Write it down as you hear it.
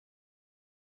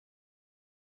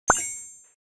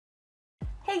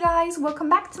Hey guys, welcome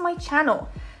back to my channel.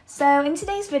 So in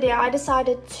today's video I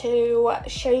decided to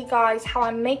show you guys how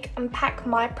I make and pack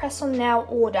my press-on nail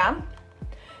order.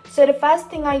 So the first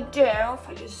thing I do, if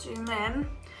I just zoom in,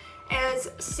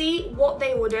 is see what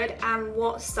they ordered and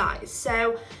what size.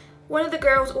 So one of the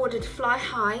girls ordered Fly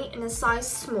High in a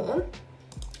size small.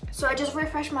 So I just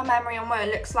refresh my memory on what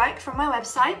it looks like from my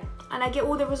website and I get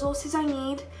all the resources I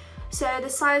need. So the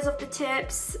size of the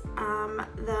tips,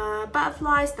 the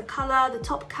butterflies, the colour, the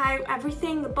top coat,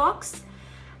 everything, the box.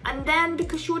 And then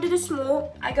because she ordered a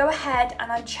small, I go ahead and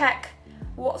I check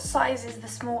what sizes the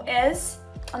small is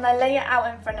and I lay it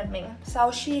out in front of me. So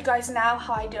I'll show you guys now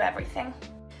how I do everything.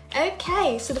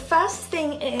 Okay, so the first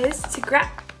thing is to grab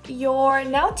your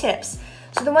nail tips.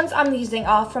 So the ones I'm using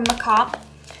are from Macabre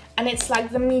and it's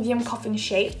like the medium coffin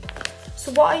shape.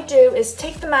 So what I do is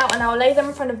take them out and I'll lay them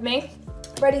in front of me,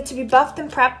 ready to be buffed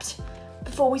and prepped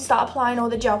before we start applying all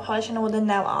the gel polish and all the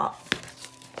nail art.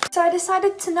 So I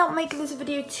decided to not make this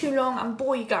video too long and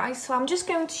bore you guys, so I'm just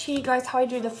going to show you guys how I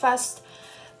do the first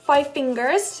 5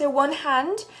 fingers, so one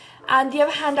hand, and the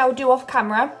other hand I'll do off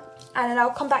camera, and then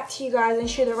I'll come back to you guys and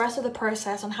show the rest of the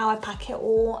process on how I pack it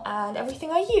all and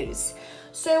everything I use.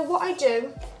 So what I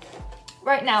do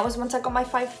right now is once I got my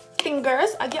 5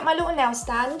 fingers, I get my little nail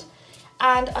stand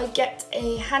and I get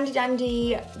a handy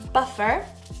dandy buffer.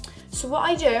 So what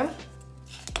I do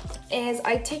is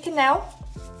I take a nail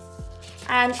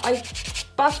and I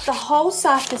buff the whole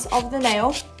surface of the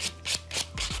nail.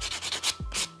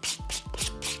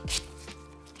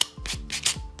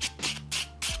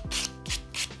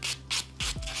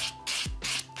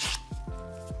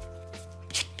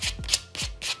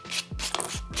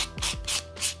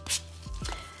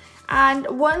 And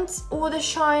once all the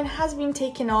shine has been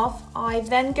taken off, I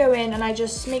then go in and I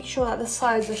just make sure that the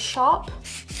sides are sharp.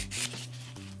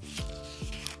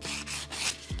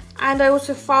 And I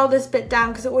also file this bit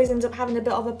down because it always ends up having a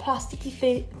bit of a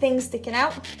plasticky thing sticking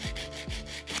out.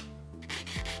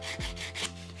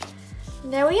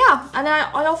 And there we are. And then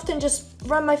I often just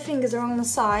run my fingers along the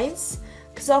sides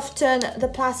because often the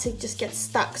plastic just gets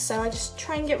stuck. So I just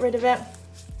try and get rid of it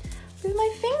with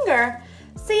my finger.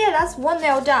 So yeah, that's one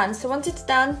nail done. So once it's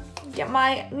done, get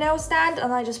my nail stand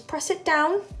and I just press it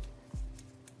down.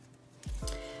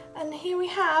 And here we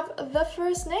have the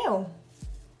first nail.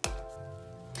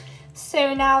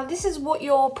 So now this is what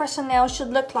your press-on nail should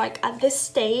look like at this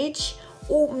stage,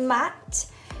 all matte.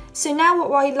 So now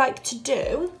what I like to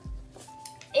do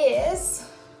is,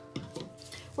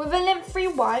 with a lint-free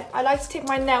wipe, I like to take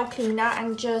my nail cleaner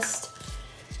and just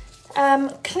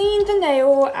clean the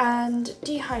nail and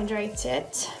dehydrate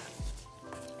it.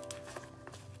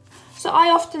 So I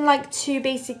often like to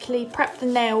basically prep the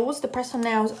nails, the press-on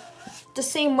nails, the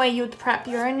same way you would prep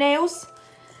your own nails.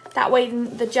 That way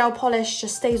the gel polish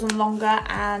just stays on longer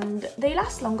and they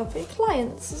last longer for your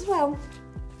clients as well.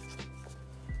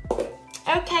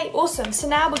 Okay, awesome. So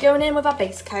now we're going in with our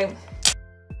base coat.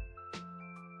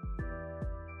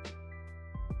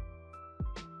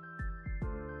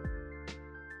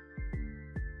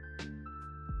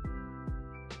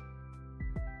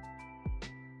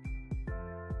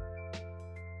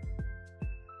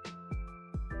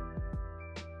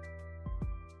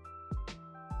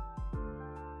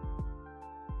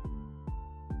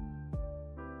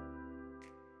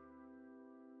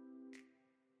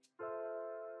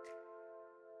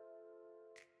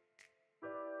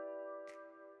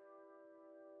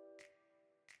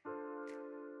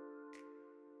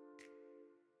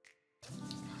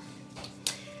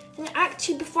 And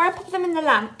actually, before I put them in the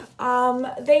lamp,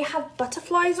 they have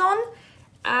butterflies on,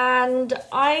 and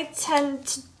I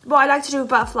like to do with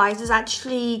butterflies is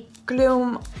actually glue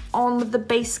them on with the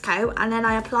base coat, and then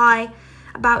I apply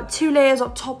about 2 layers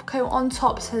of top coat on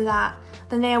top so that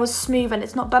the nail is smooth and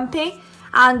it's not bumpy,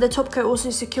 and the top coat also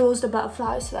secures the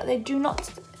butterflies so that they do not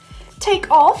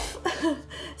take off.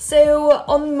 So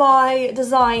on my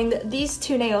design, these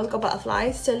 2 nails got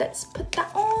butterflies, so let's put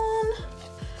that on.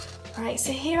 Right,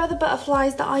 so here are the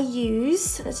butterflies that I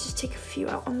use. Let's just take a few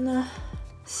out on the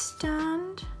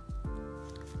stand.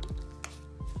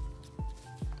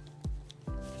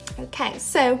 Okay,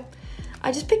 so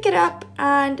I just pick it up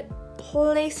and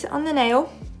place it on the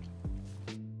nail.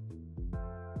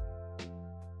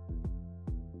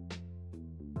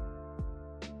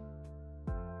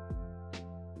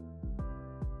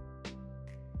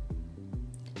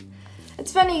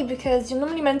 It's funny because you're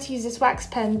normally meant to use this wax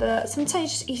pen, but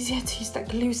sometimes it's just easier to use that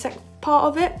glue set part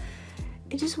of it.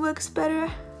 It just works better.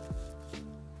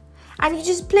 And you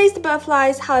just place the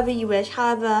butterflies however you wish,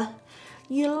 however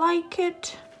you like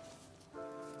it.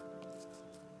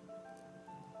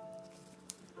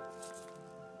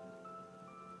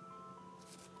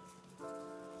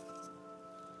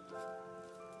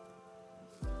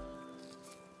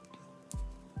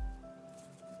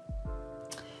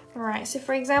 Right, so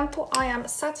for example, I am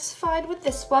satisfied with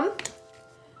this one.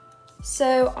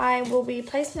 So I will be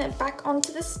placing it back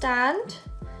onto the stand,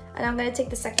 and I'm going to take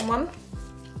the second one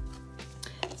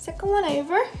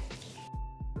over.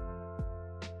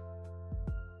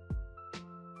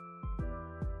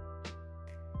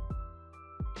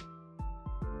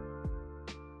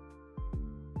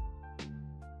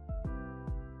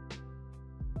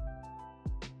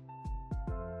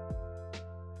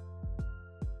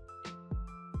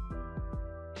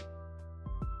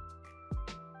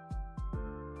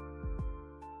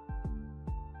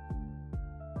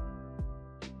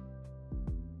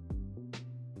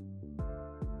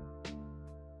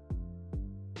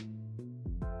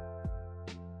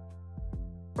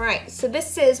 Right, so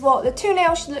this is what the two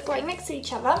nails should look like next to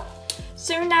each other.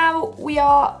 So now we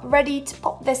are ready to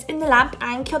pop this in the lamp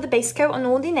and kill the base coat on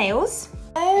all the nails.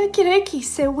 Okie dokie,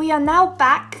 so we are now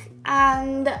back,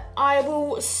 and I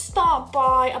will start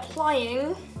by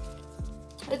applying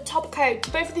the top coat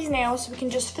to both of these nails so we can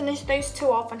just finish those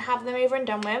two off and have them over and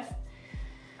done with,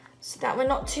 so that we're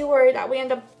not too worried that we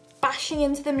end up bashing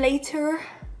into them later.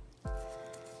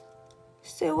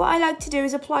 So what I like to do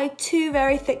is apply two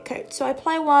very thick coats. So I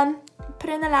apply one, put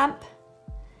it in the lamp,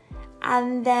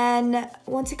 and then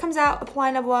once it comes out, apply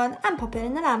another one and pop it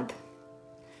in the lamp.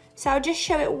 So I'll just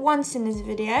show it once in this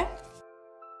video.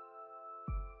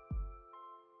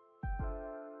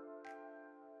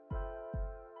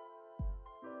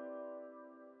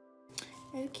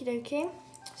 Okie dokie.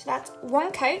 So that's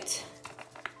one coat.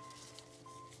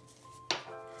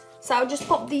 So I'll just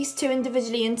pop these two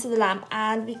individually into the lamp,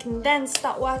 and we can then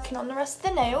start working on the rest of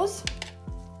the nails.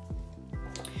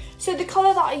 So the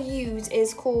colour that I use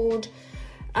is called,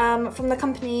 from the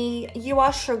company You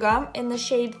Are Sugar, in the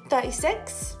shade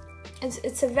 36.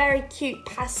 It's a very cute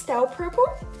pastel purple.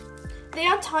 They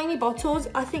are tiny bottles.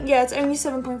 I think, yeah, it's only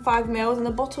 7.5 mils and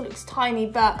the bottle looks tiny,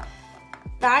 but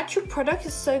the actual product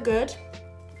is so good.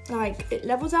 Like, it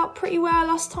levels out pretty well.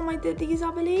 Last time I did these,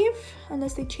 I believe,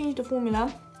 unless they changed the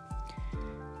formula.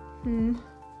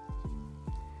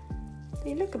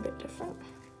 They look a bit different.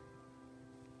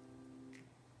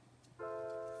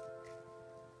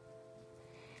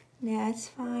 Yeah, it's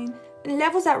fine. It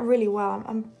levels out really well.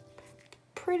 I'm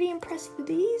pretty impressed with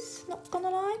these, not gonna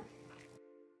lie.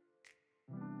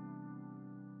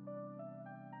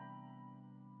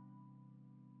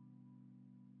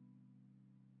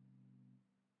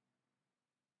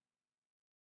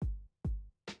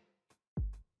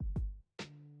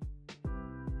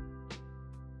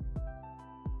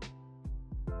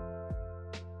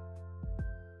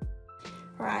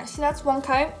 Right, so that's one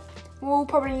coat. We'll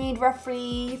probably need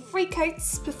roughly 3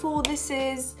 coats before this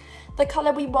is the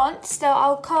colour we want. So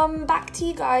I'll come back to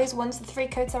you guys once the 3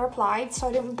 coats are applied, so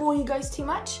I don't bore you guys too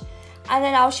much. And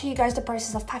then I'll show you guys the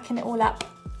process of packing it all up.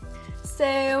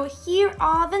 So here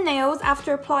are the nails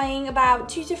after applying about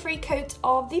 2 to 3 coats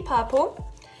of the purple.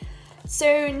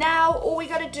 So now all we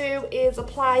gotta do is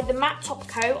apply the matte top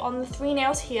coat on the 3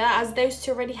 nails here, as those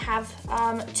two already have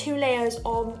 2 layers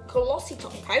of glossy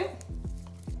top coat.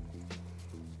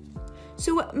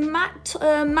 So matte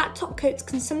top coats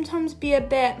can sometimes be a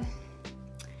bit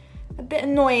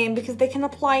annoying because they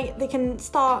can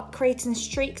start creating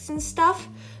streaks and stuff.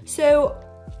 So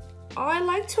I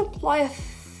like to apply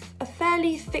a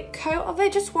fairly thick coat of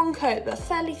it, just 1 coat, but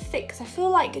fairly thick, because I feel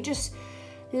like it just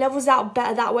levels out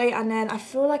better that way, and then I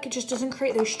feel like it just doesn't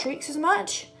create those streaks as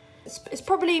much. It's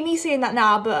probably me saying that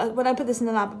now, but when I put this in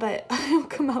the lab, I bet it'll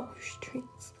come out with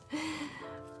streaks.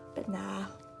 But nah.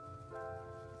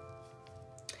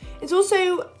 It's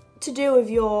also to do with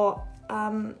your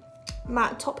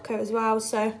matte top coat as well,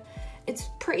 so it's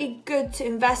pretty good to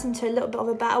invest into a little bit of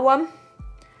a better one,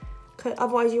 because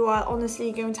otherwise you are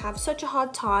honestly going to have such a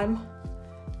hard time.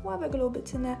 Why have I got little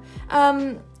bits in there?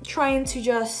 Trying to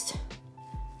just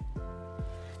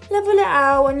level it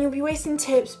out, and you'll be wasting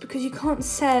tips because you can't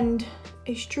send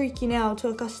a streaky nail to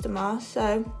a customer.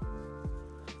 So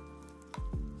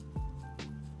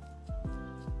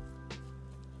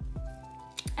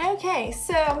okay,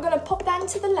 so I'm gonna pop that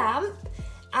into the lamp,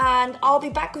 and I'll be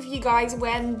back with you guys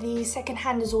when the second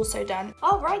hand is also done.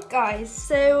 Alright guys,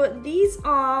 so these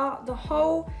are the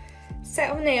whole set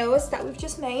of nails that we've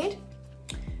just made.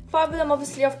 5 of them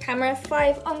obviously off camera,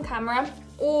 5 on camera,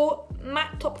 all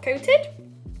matte top coated.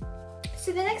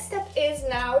 So the next step is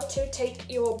now to take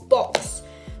your box.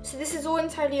 So this is all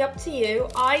entirely up to you.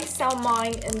 I sell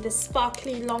mine in this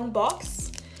sparkly long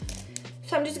box.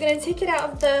 So I'm just going to take it out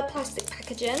of the plastic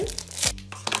packaging.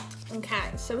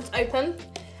 Okay, so it's open.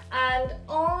 And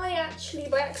I actually,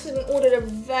 by accident, ordered a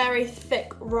very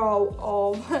thick roll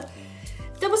of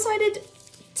double-sided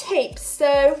tape.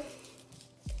 So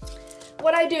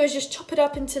what I do is just chop it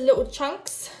up into little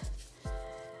chunks.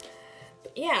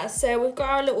 But yeah, so we've got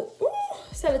our little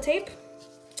sellotape,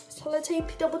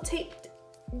 double taped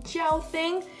gel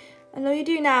thing. And all you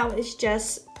do now is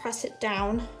just press it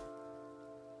down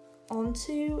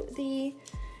onto the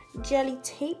jelly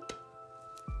tape.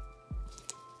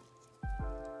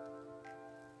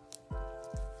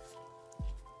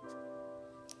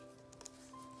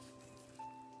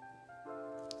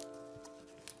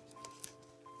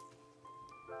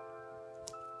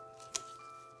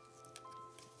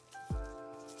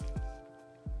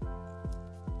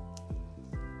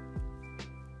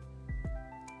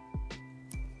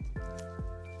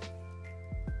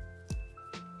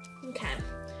 Okay,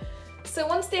 so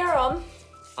once they are on,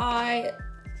 I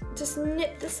just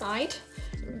nip the side.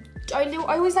 I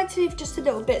always like to leave just a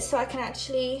little bit so I can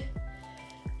actually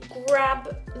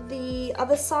grab the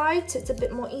other side, so it's a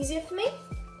bit more easier for me.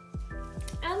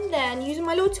 And then using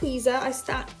my little tweezer, I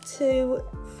start to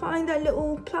find that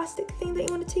little plastic thing that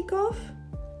you want to take off.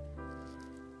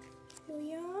 Here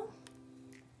we are.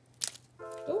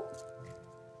 Oh.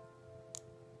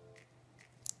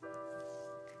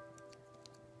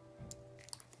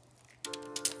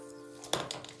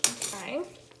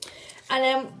 And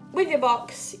then with your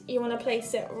box, you want to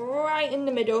place it right in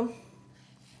the middle.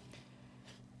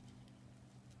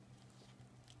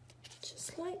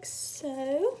 Just like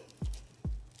so.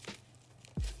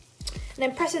 And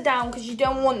then press it down because you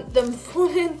don't want them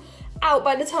falling out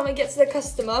by the time it gets to the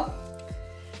customer.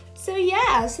 So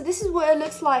yeah, so this is what it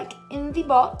looks like in the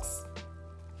box.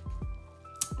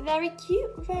 Very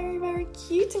cute, very, very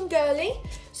cute and girly.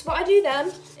 So what I do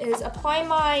then is apply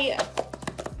my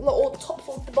little top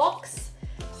of the box,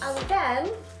 and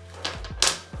then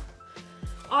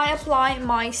I apply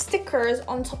my stickers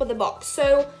on top of the box.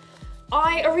 So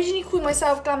I originally called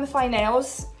myself Glamify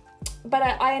Nails, but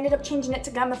I ended up changing it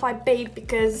to Glamify Babe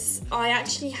because I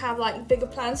actually have like bigger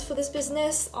plans for this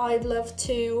business. I'd love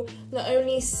to not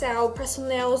only sell press-on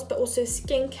nails but also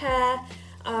skincare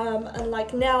and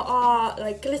like nail art,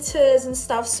 like glitters and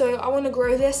stuff. So I want to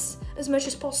grow this as much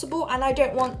as possible, and I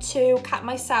don't want to cap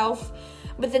myself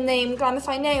with the name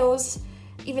Glamify Nails,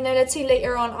 even though let's say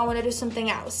later on I want to do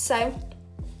something else. So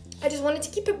I just wanted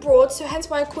to keep it broad, so hence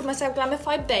why I called myself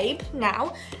Glamify Babe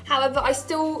now. However, I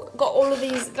still got all of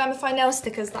these Glamify Nail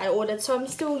stickers that I ordered, so I'm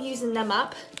still using them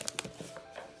up.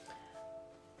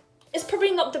 It's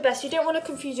probably not the best, you don't want to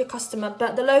confuse your customer,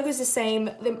 but the logo is the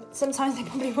same. Sometimes they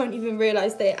probably won't even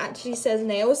realise that it actually says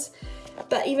nails,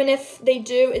 but even if they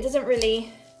do, it doesn't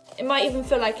really, it might even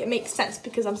feel like it makes sense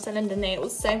because I'm selling the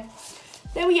nails. So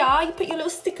there we are, you put your little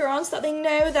sticker on so that they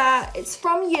know that it's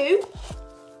from you.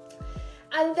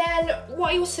 And then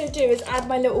what I also do is add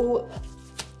my little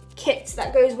kit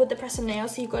that goes with the press-on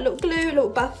nails. So you've got a little glue, a little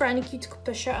buffer and a cuticle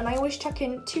pusher, and I always chuck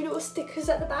in 2 little stickers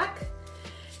at the back.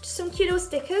 Just some cute little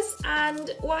stickers.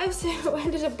 And what I also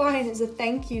ended up buying is a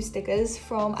thank you stickers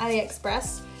from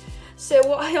AliExpress. So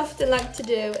what I often like to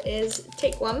do is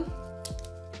take one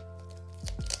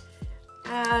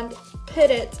and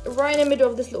put it right in the middle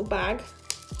of this little bag,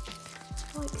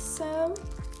 like so,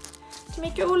 to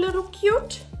make it all a little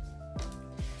cute.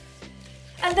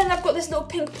 And then I've got this little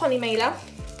pink poly mailer.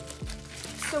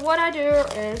 So what I do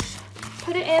is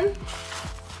put it in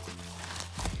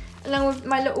along with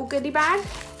my little goodie bag.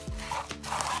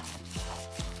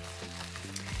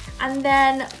 And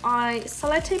then I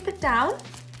sellotape it down.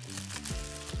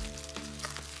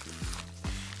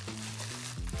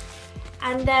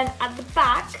 And then at the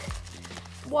back,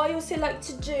 what I also like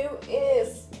to do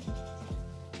is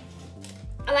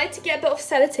I like to get a bit of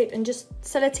sellotape and just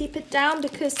sellotape it down,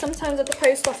 because sometimes at the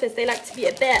post office they like to be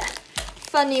a bit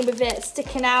funny with it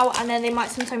sticking out, and then they might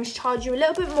sometimes charge you a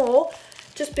little bit more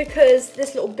just because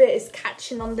this little bit is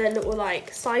catching on their little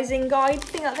like sizing guide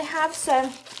thing that they have. So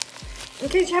in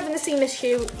case you're having the same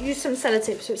issue, use some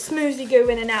sellotape so it smoothly go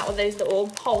in and out of those little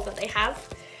holes that they have.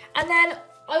 And then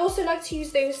I also like to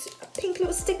use those pink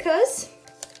little stickers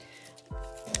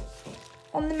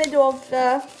on the middle of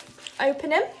the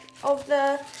opening of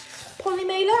the poly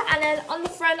mailer, and then on the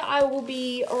front I will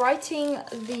be writing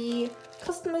the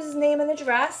customer's name and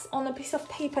address on a piece of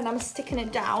paper, and I'm sticking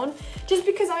it down just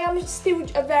because I am still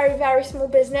a very, very small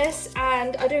business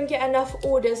and I don't get enough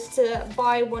orders to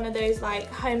buy one of those like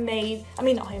home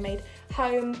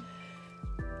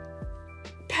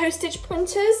postage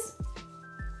printers.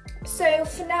 So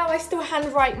for now I still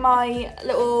handwrite my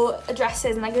little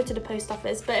addresses and I go to the post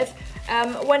office, but if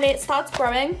when it starts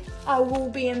growing I will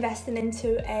be investing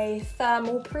into a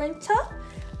thermal printer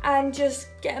and just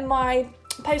getting my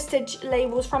postage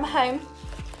labels from home.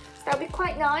 So that'll be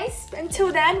quite nice. But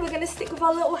until then we're going to stick with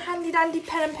our little handy dandy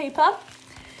pen and paper,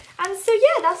 And so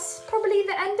yeah, that's probably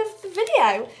the end of the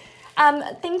video.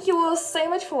 Thank you all so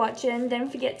much for watching.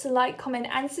 Don't forget to like, comment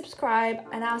and subscribe,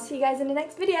 and I'll see you guys in the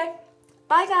next video.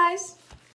 Bye guys.